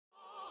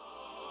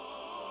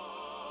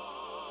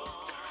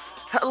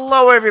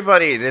Hello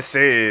everybody, this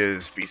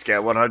is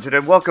BScat100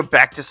 and welcome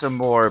back to some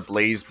more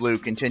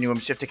BlazBlue Continuum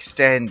Shift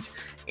Extend.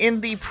 In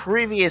the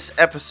previous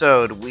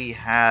episode we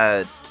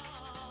had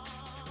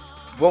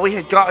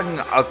gotten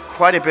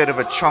quite a bit of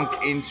a chunk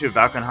into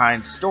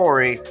Valkenhayn's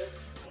story,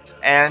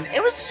 and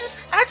it was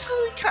just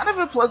actually kind of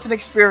a pleasant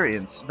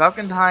experience.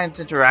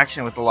 Valkenhayn's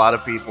interaction with a lot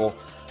of people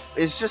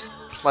is just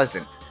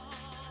pleasant.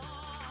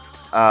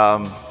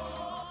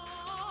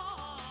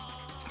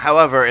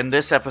 However, in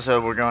this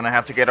episode, we're going to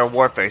have to get our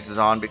war faces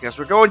on because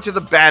we're going to the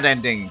bad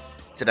ending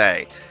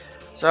today.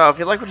 So, if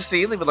you like what you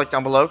see, leave a like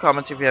down below,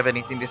 comment if you have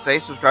anything to say,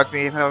 subscribe to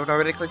me if you haven't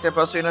already, click that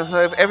bell so you know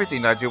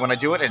everything that I do when I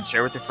do it, and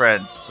share with your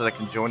friends so they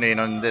can join in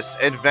on this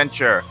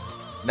adventure.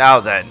 Now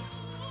then,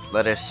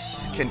 let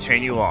us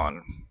continue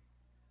on.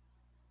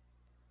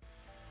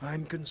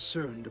 I'm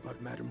concerned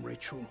about Madam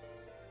Rachel.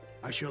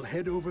 I shall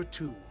head over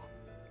too.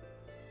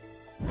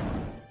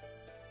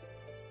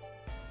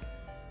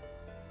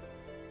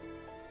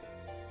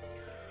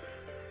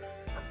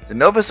 The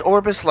Novus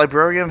Orbis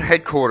Librarium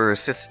headquarters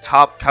sits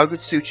atop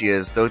Kagutsuchi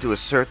as though to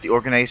assert the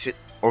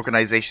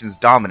organization's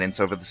dominance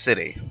over the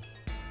city.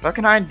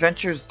 Valkenhayn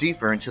ventures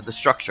deeper into the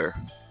structure.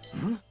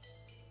 Huh?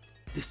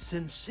 This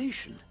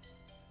sensation,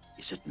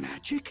 is it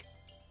magic?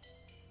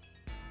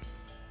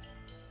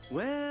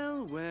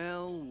 Well.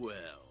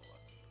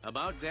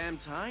 About damn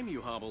time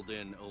you hobbled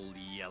in, old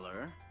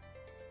yeller.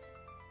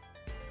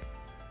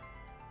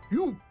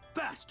 You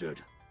bastard!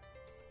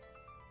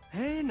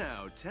 Hey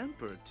now,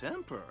 temper.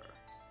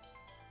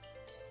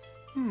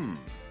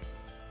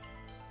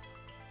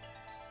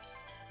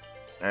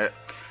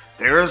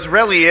 There's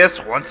Relius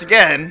once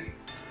again.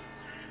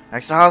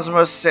 Next to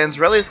Hazama stands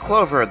Relius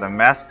Clover, the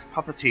masked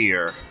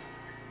puppeteer.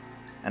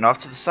 And off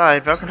to the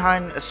side,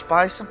 Valkenhayn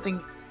espies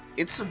something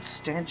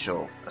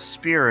insubstantial, a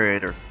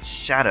spirit or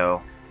shadow.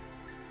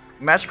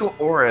 The magical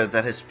aura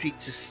that has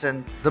peaked his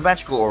senses.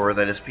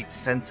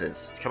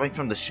 It's coming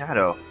from the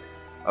shadow.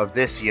 Of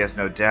this he has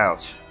no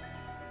doubt.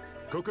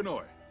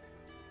 Kokonoi,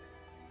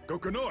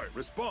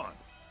 respond!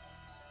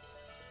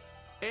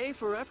 A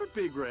for effort,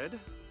 Big Red.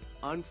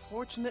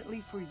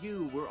 Unfortunately for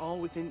you, we're all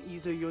within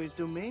Izayoi's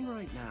domain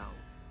right now.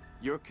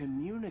 Your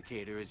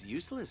communicator is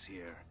useless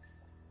here.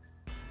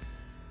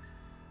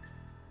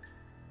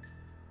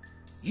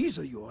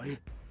 Izayoi?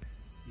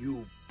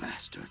 You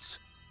bastards.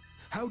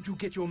 How'd you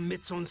get your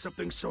mitts on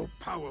something so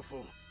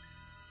powerful?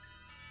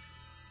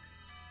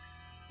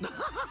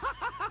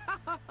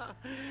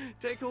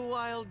 Take a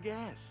wild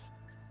guess.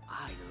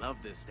 I love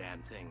this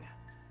damn thing.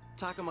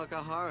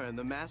 Takamakahara and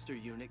the Master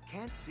Unit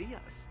can't see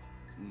us.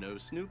 No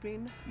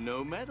snooping,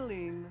 no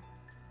meddling.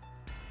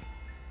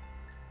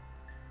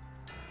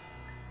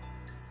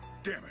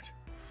 Damn it!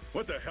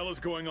 What the hell is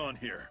going on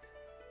here?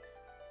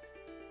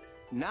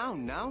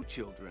 Now,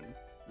 children.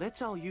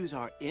 Let's all use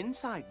our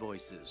inside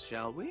voices,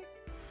 shall we?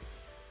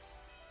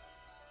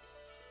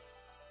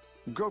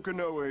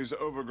 Gokunoe's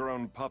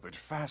overgrown puppet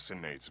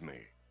fascinates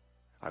me.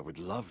 I would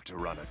love to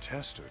run a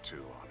test or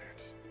two on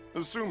it.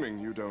 Assuming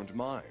you don't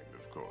mind,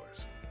 of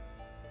course.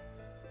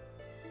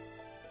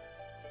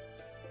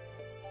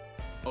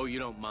 Oh, you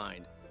don't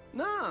mind?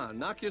 Nah,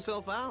 knock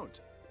yourself out.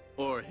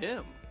 Or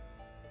him.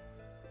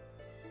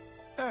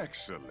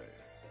 Excellent.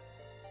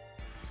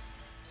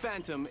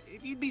 Phantom,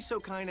 if you'd be so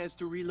kind as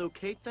to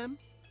relocate them?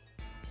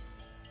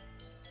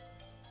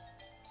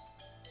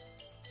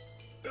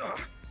 Ugh,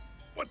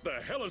 what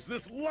the hell is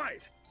this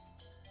light?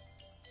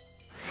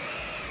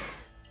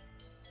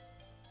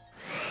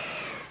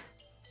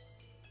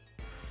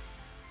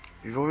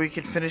 Before we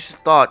can finish his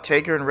thought,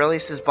 Tager and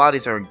Relius'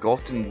 bodies are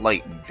engulfed in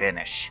light and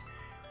vanish.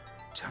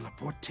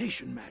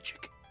 Teleportation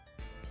magic.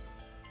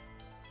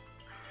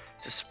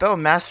 It's a spell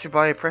mastered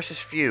by a precious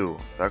few,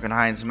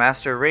 Valkenhayn's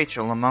master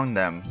Rachel among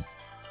them.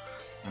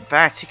 In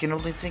fact, he can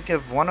only think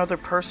of one other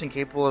person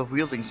capable of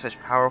wielding such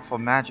powerful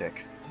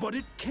magic. But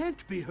it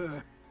can't be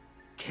her,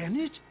 can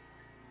it?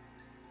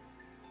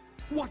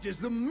 What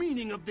is the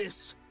meaning of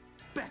this?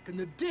 Back in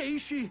the day,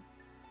 she...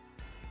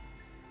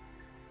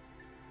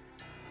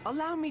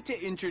 Allow me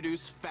to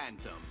introduce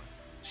Phantom.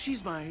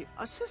 She's my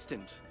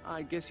assistant,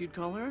 I guess you'd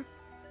call her.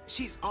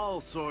 She's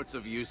all sorts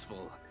of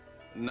useful.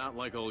 Not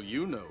like old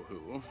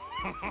you-know-who.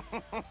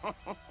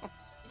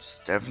 It's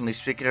definitely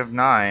speaking of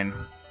 9.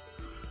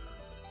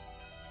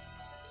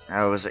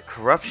 Now, is it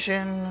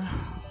corruption?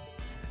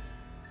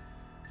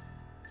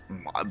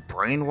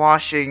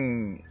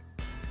 Brainwashing?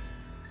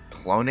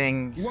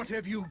 Cloning? What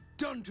have you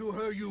done to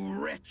her, you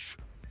wretch?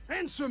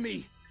 Answer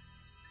me!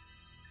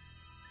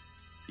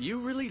 You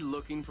really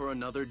looking for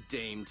another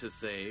dame to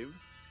save?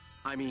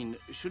 I mean,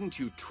 shouldn't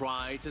you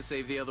try to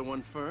save the other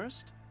one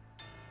first?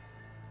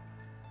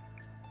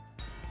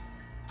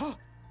 Huh?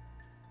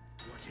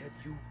 What have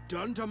you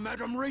done to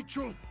Madam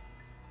Rachel?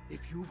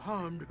 If you've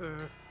harmed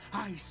her,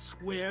 I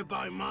swear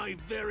by my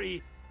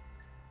very...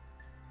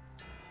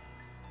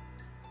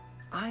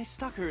 I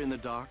stuck her in the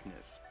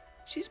darkness.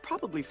 She's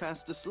probably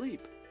fast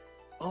asleep.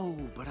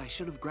 Oh, but I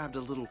should have grabbed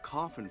a little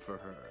coffin for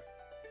her.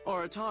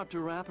 Or a tarp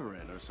to wrap her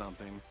in or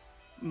something.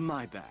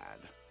 My bad.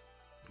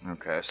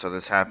 Okay, so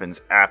this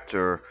happens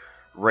after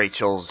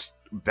Rachel's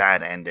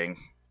bad ending.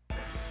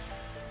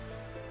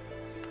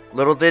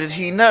 Little did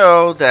he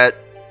know that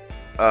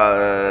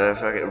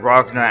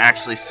Ragna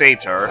actually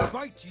saved her.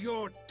 Bite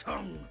your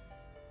tongue.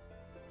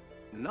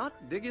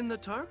 Not digging the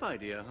tarp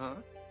idea, huh?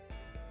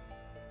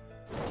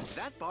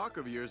 That bark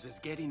of yours is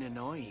getting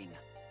annoying.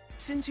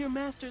 Since your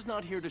master's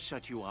not here to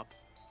shut you up,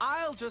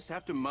 I'll just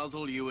have to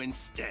muzzle you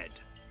instead.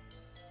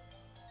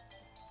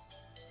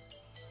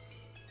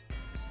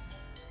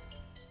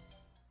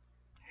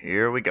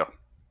 Here we go.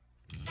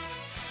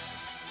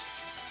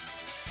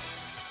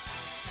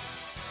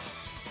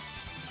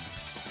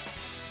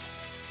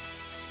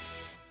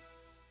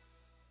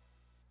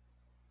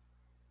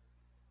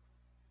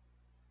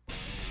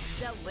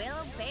 The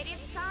will fade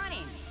its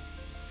taunting.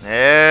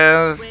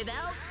 And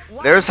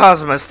Rebel, there's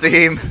Hazama's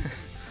theme.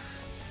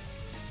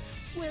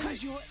 Where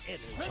is your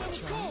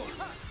energy, child?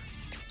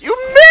 You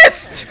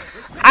missed!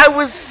 I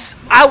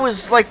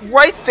was like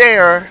right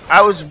there.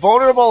 I was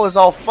vulnerable as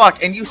all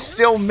fuck, and you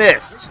still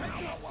missed.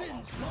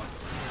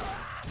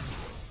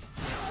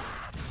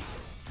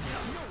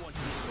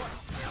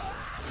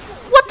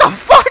 What the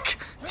fuck?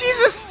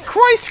 Jesus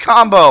Christ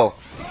combo!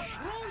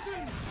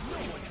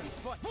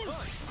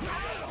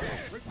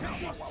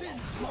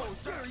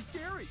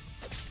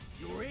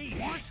 Your rage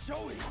is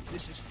showing.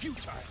 This is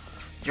futile.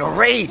 Your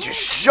rage is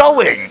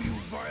showing!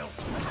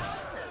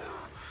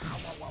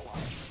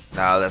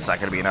 No, that's not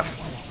gonna be enough.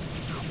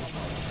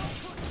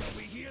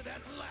 We hear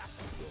that laugh.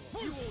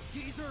 You old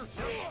geezer.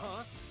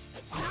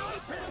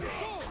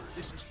 Huh?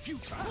 This is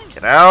futile.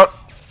 Get out.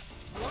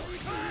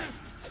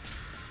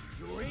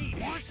 Your rage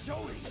is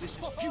showing. This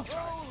is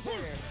futile.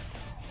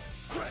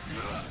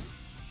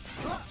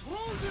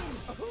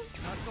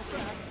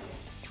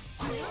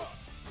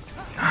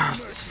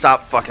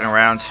 Stop fucking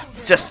around.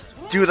 Just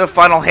do the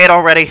final hit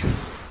already.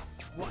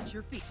 watch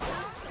your feet.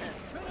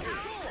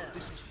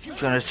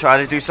 Gonna try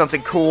to do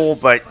something cool,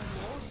 but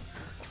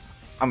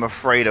I'm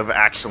afraid of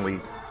actually,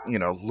 you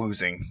know,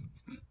 losing.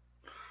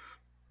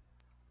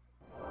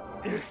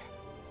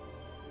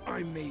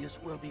 I may as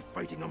well be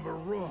fighting a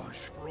mirage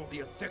for all the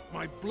effect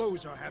my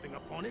blows are having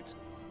upon it.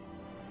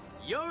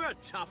 You're a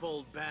tough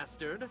old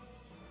bastard.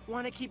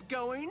 Want to keep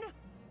going?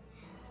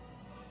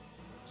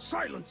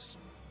 Silence!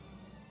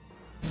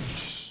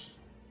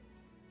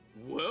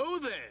 Whoa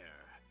there!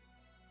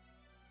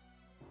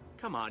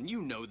 Come on,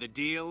 you know the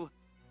deal.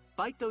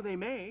 Fight though they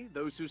may,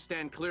 those who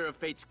stand clear of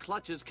fate's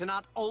clutches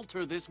cannot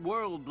alter this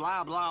world,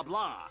 blah, blah,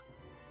 blah.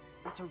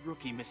 That's a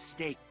rookie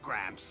mistake,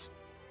 Gramps.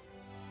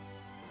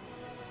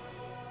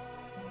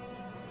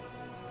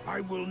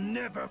 I will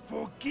never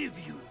forgive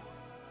you.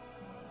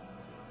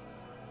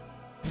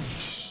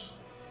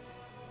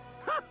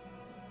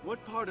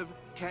 What part of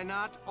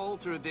cannot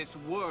alter this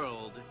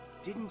world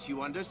didn't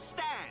you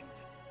understand?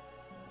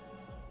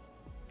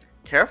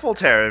 Careful,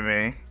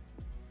 Teremy.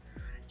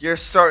 You're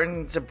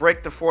starting to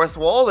break the fourth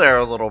wall there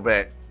a little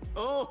bit.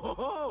 Oh, ho,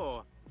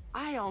 ho.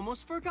 I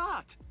almost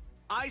forgot.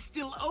 I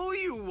still owe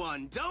you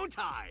one, don't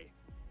I?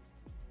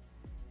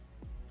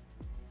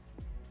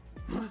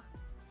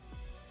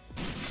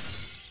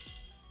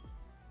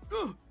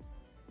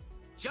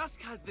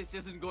 Just cause this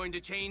isn't going to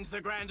change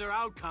the grander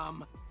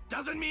outcome,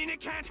 doesn't mean it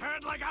can't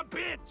hurt like a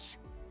bitch!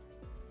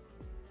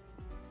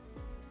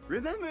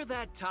 Remember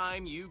that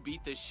time you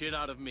beat the shit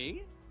out of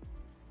me?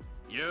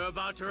 You're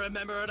about to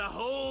remember it a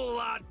whole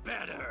lot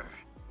better.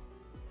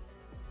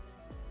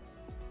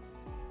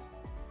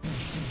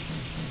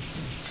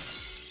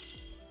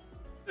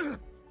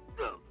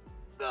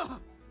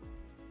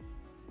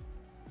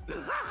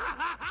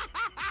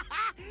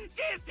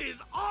 This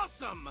is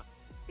awesome!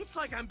 It's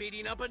like I'm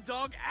beating up a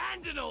dog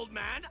and an old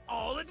man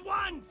all at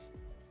once!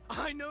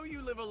 I know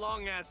you live a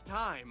long-ass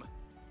time,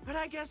 but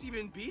I guess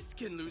even beasts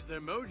can lose their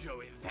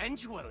mojo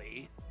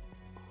eventually.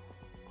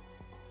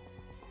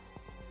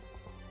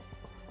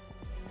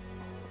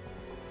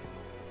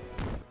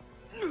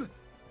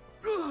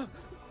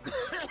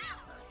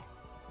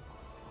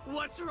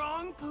 What's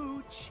wrong,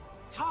 Pooch?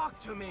 Talk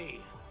to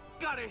me.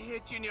 Got a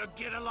hitch in your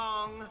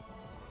get-along?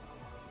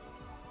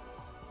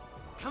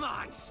 Come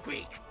on,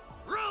 speak.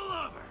 Roll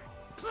over.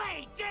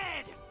 Play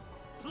dead.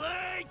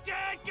 Play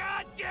dead,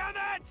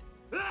 goddammit!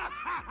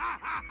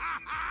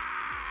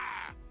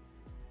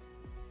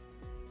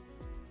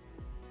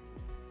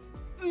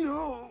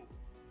 No.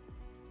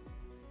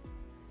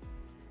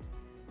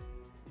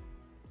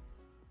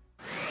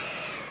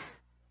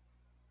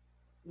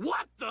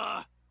 What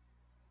the?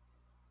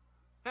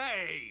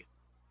 Hey!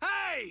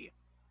 Hey!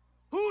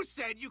 Who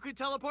said you could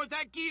teleport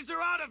that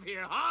geezer out of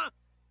here, huh?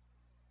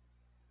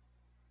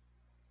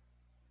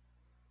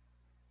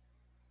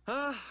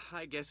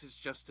 I guess it's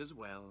just as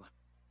well.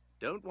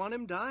 Don't want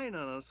him dying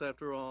on us,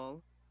 after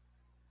all.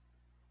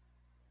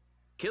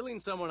 Killing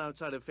someone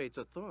outside of Fate's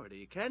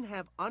authority can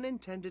have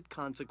unintended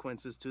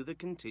consequences to the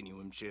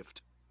Continuum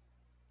shift.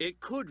 It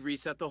could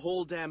reset the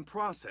whole damn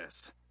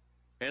process.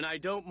 And I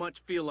don't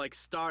much feel like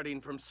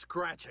starting from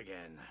scratch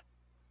again.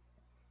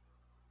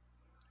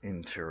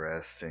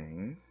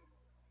 Interesting.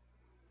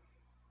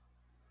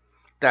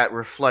 that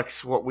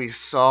reflects what we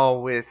saw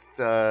with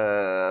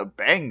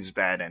Bang's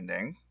bad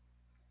ending.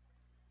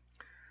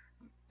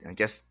 I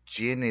guess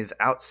Jin is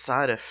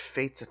outside of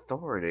Fate's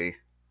authority.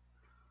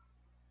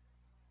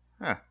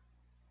 Huh.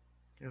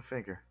 Go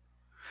figure.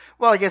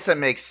 Well, I guess that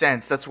makes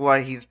sense. That's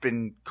why he's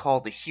been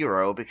called the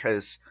hero,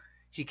 because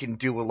he can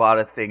do a lot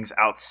of things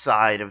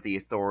outside of the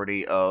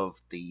authority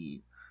of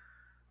the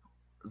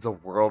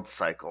world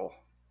cycle.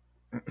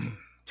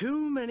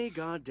 Too many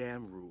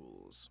goddamn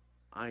rules.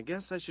 I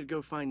guess I should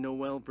go find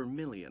Noelle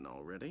Vermillion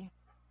already.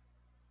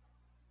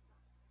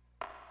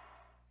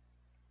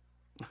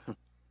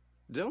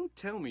 Don't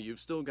tell me you've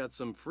still got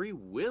some free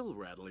will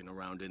rattling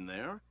around in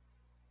there.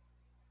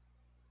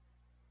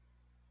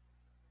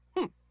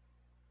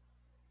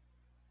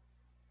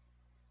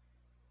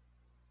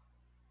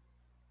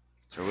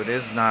 So it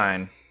is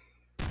 9.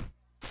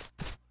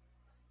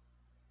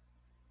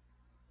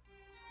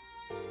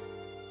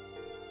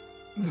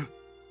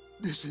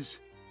 This is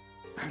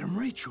Madame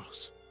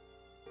Rachel's.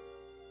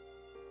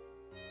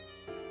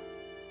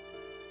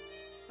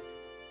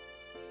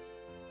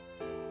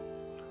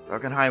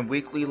 Valkenhayn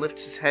weakly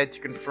lifts his head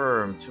to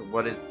confirm to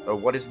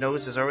what his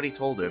nose has already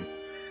told him,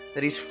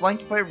 that he's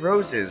flanked by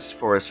roses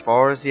for as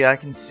far as the eye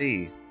can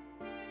see.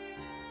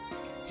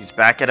 He's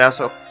back at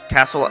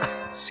Castle.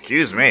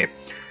 Excuse me.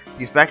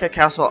 He's back at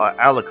Castle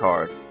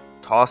Alucard,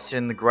 tossed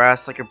in the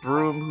grass like a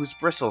broom whose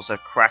bristles have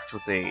cracked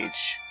with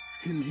age.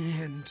 In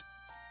the end,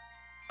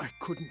 I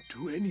couldn't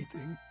do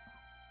anything.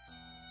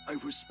 I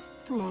was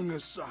flung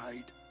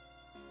aside.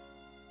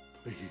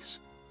 Please,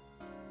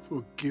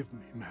 forgive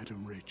me,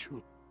 Madame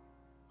Rachel.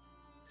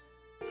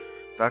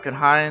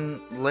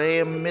 Valkenhayn lay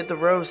amid the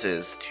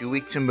roses, too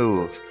weak to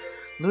move.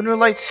 Lunar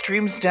light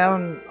streams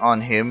down on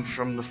him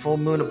from the full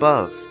moon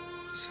above.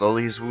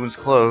 Slowly his wounds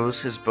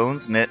close, his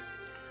bones knit.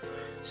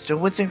 Still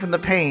wincing from the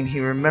pain, he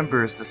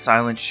remembers the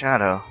silent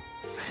shadow.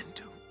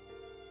 Phantom,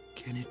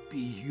 can it be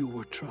you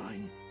were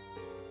trying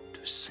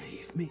to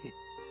save me?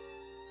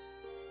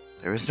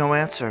 There is no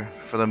answer,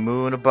 for the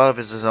moon above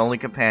is his only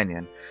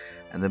companion,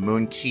 and the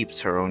moon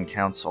keeps her own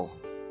counsel.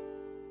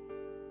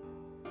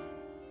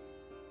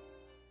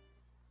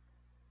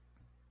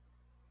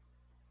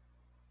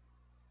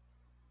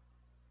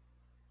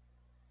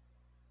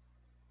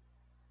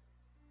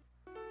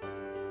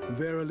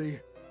 Verily,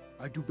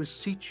 I do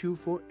beseech you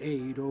for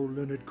aid, O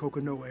learned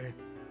Kokanoe.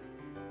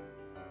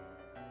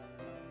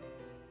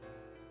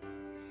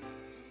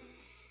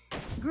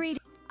 Greed.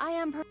 I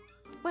am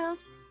well,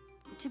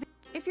 to be,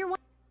 if you're one.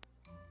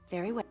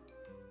 Very well.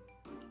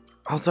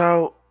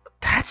 Although,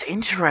 that's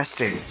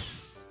interesting.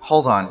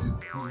 Hold on.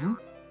 Hmm?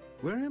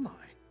 Where am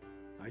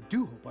I? I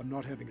do hope I'm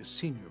not having a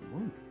senior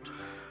moment.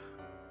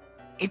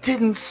 It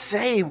didn't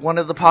say one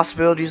of the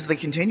possibilities of the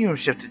Continuum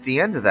shift at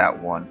the end of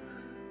that one.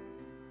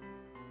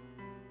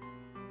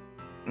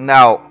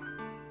 Now,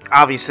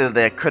 obviously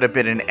that could have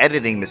been an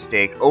editing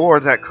mistake, or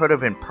that could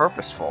have been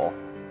purposeful.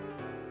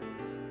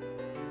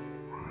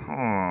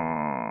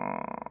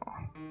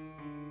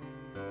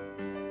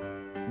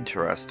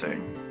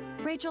 Interesting.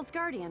 Rachel's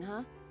guardian,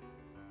 huh?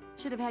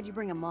 Should have had you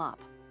bring a mop.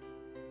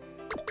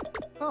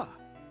 Ah,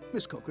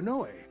 Miss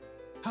Kokanoe,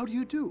 how do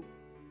you do?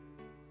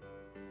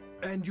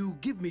 And you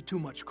give me too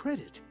much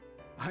credit.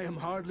 I am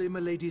hardly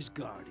Milady's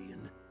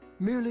guardian,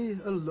 merely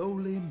a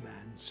lowly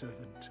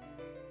manservant.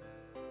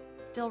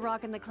 Still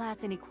rocking the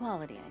class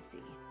inequality, I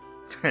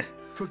see.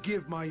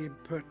 Forgive my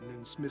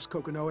impertinence, Miss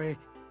Kokanoe,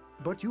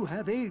 but you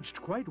have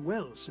aged quite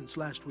well since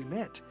last we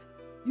met.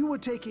 You were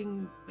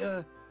taking,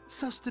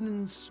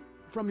 sustenance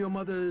from your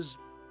mother's...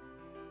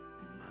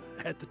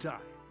 at the time.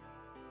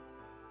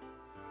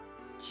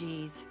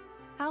 Jeez.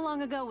 How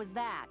long ago was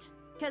that?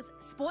 'Cause,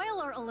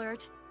 spoiler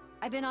alert,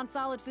 I've been on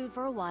solid food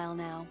for a while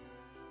now.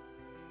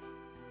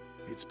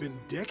 It's been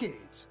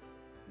decades.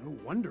 No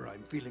wonder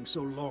I'm feeling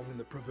so long in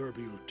the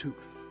proverbial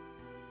tooth.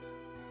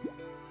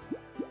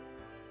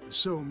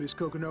 So, Miss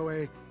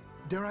Kokanoe,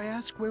 dare I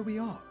ask where we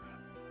are?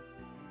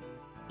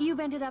 You've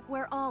ended up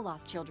where all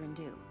lost children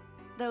do.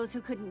 Those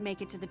who couldn't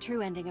make it to the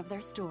true ending of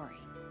their story.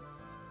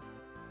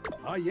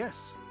 Ah,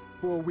 yes.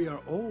 For we are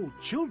all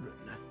children.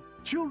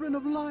 Children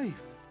of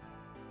life.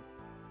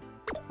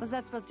 Was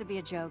that supposed to be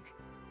a joke?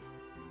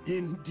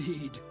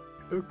 Indeed.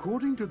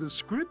 According to the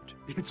script,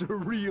 it's a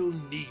real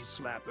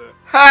knee-slapper.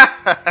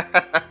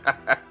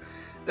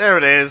 There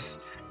it is.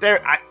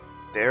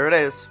 There it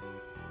is.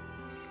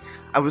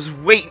 I was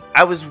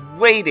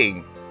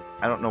waiting.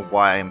 I don't know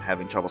why I'm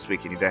having trouble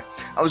speaking today.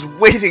 I was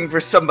waiting for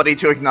somebody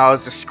to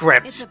acknowledge the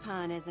script. It's a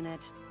pun, isn't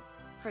it?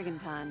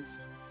 Friggin' puns.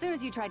 As soon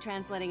as you try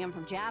translating them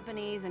from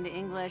Japanese into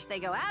English, they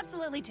go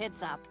absolutely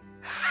tits up.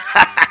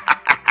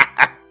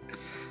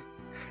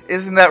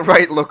 Isn't that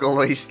right,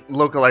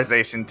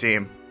 localization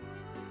team?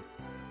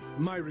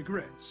 My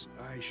regrets.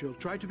 I shall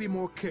try to be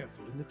more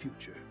careful in the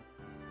future.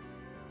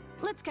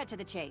 Let's cut to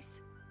the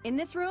chase. In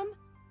this room,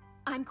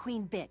 I'm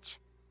Queen Bitch.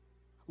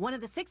 One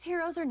of the 6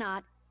 heroes or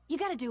not, you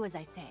gotta do as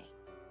I say.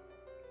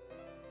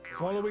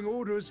 Following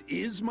orders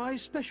is my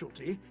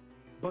specialty,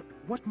 but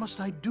what must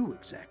I do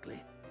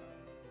exactly?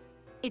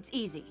 It's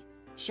easy.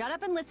 Shut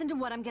up and listen to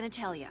what I'm gonna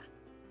tell you.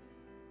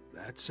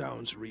 That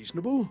sounds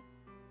reasonable.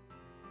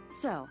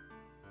 So,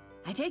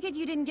 I take it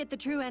you didn't get the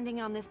true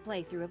ending on this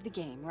playthrough of the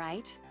game,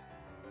 right?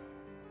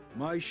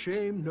 My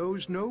shame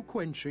knows no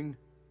quenching.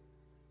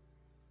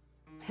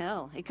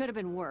 Hell, it could have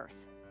been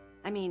worse.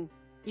 I mean,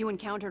 you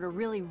encountered a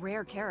really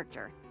rare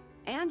character,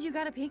 and you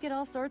got a peek at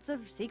all sorts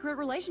of secret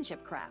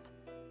relationship crap.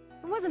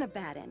 It wasn't a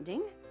bad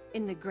ending,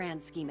 in the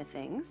grand scheme of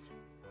things.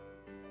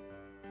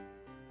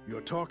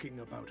 You're talking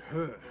about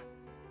her.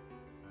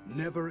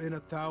 Never in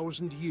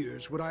 1,000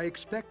 years would I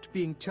expect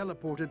being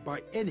teleported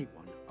by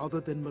anyone other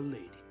than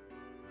Milady.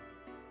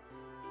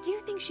 Do you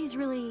think she's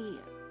really...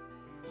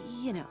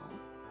 you know...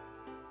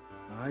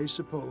 I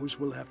suppose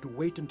we'll have to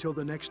wait until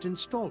the next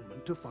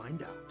installment to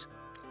find out.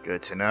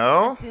 Good to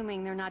know.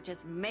 Assuming they're not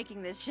just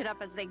making this shit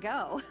up as they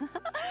go.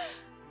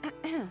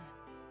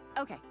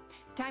 Okay,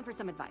 time for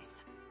some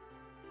advice.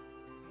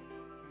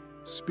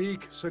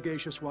 Speak,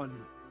 sagacious one.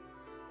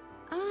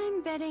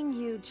 I'm betting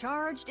you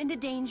charged into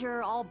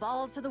danger all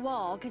balls to the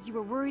wall because you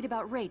were worried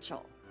about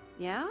Rachel,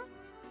 yeah?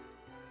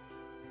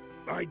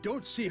 I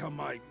don't see how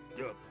my,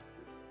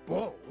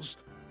 balls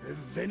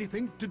have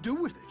anything to do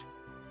with it.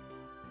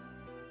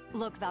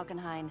 Look,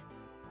 Valkenhayn,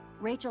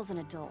 Rachel's an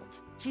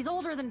adult. She's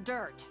older than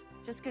dirt.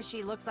 Just because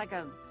she looks like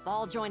a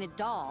ball-jointed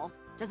doll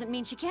doesn't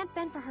mean she can't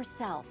fend for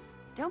herself.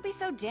 Don't be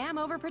so damn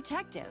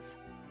overprotective.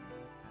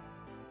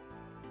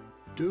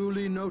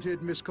 Duly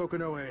noted, Miss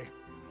Kokonoe.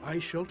 I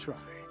shall try.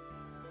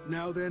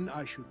 Now then,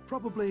 I should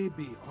probably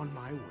be on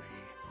my way.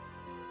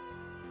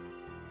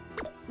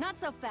 Not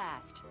so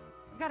fast.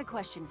 I've got a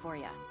question for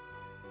you.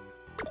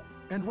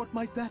 And what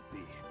might that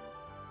be?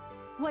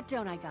 What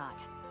don't I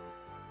got?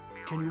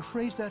 Can you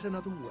phrase that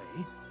another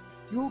way?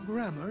 Your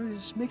grammar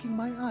is making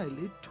my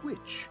eyelid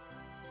twitch.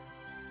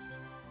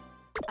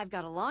 I've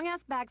got a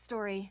long-ass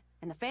backstory,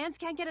 and the fans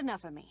can't get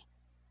enough of me.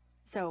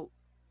 So,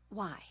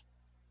 why?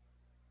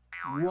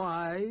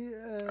 Why,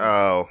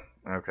 Oh,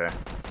 okay.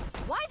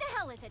 Why the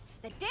hell is it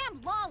that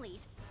damn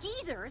lollies,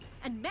 geezers,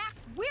 and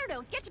masked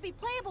weirdos get to be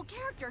playable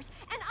characters,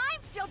 and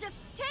I'm still just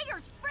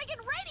Tager's friggin'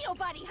 radio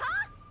buddy,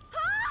 huh?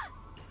 Huh?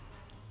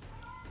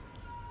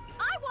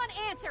 I want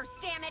answers,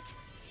 damn it!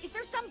 Is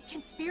there some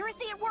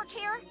conspiracy at work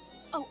here?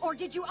 Oh, or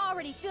did you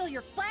already fill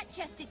your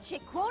flat-chested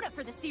chick quota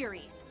for the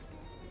series?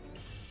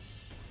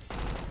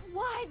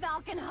 Why,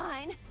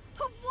 Valkenhayn?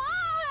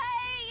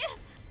 Why?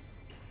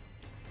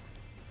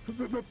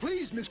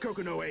 Please, Miss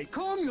Kokonoe,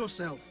 calm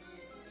yourself.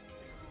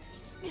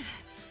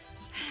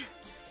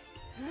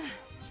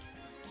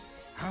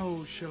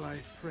 How shall I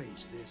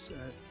phrase this?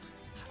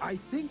 I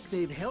think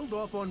they've held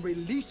off on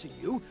releasing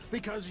you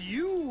because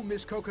you,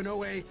 Miss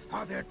Kokonoe,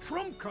 are their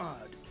trump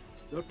card.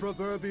 The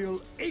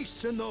proverbial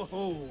ace in the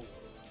hole.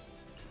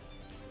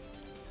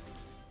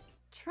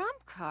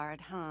 Trump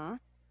card, huh?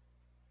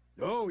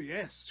 Oh,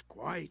 yes,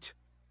 quite.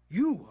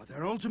 You are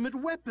their ultimate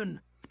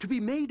weapon, to be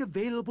made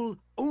available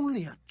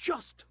only at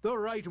just the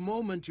right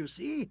moment, you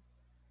see?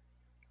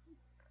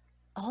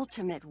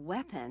 Ultimate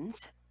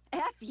weapons?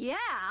 F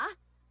yeah!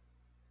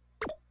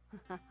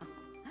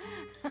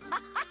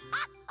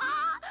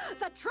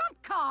 The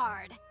trump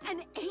card!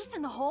 An ace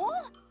in the hole?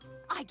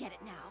 I get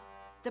it now.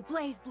 The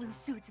BlazBlue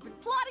suits have been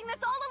plotting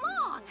this all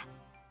along!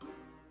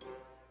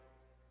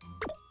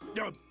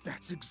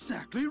 That's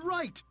exactly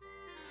right.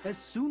 As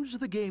soon as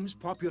the game's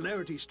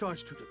popularity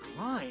starts to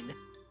decline,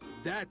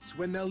 that's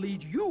when they'll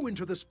lead you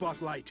into the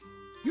spotlight.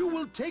 You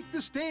will take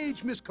the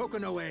stage, Miss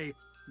Kokonoe,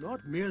 not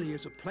merely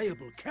as a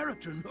playable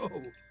character,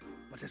 no,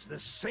 but as the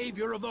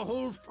savior of the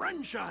whole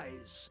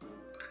franchise.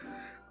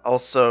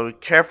 Also,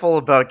 careful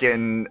about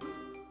getting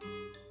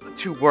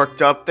too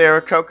worked up there,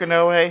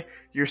 Kokonoe.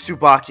 Your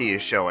Tsubaki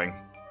is showing.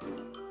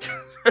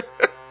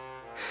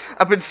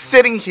 I've been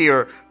sitting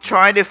here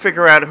trying to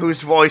figure out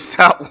whose voice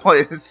that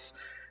was,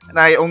 and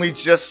I only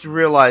just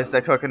realized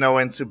that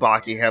Kokonoe and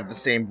Tsubaki have the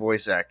same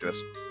voice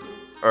actress.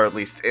 Or at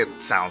least it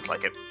sounds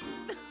like it.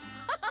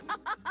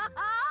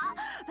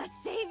 The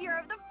savior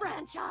of the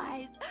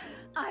franchise!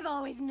 I've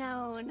always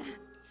known.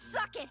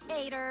 Suck it,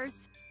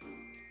 haters!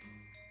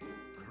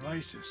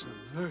 Crisis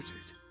averted.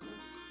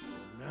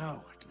 For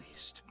now, at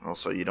least.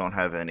 Also, you don't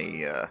have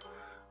any,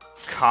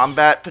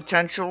 combat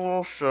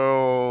potential,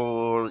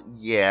 so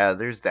yeah,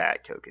 there's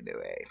that,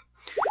 Kokonoe.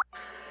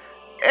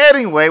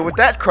 Anyway, with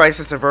that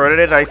crisis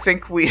averted, I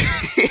think we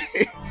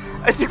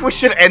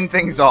should end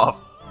things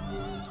off.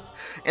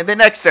 In the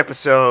next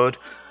episode,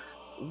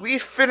 we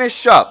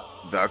finish up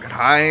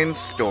Valkenhayn's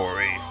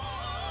story.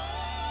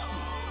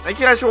 Thank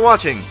you guys for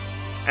watching,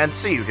 and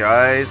see you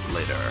guys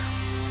later.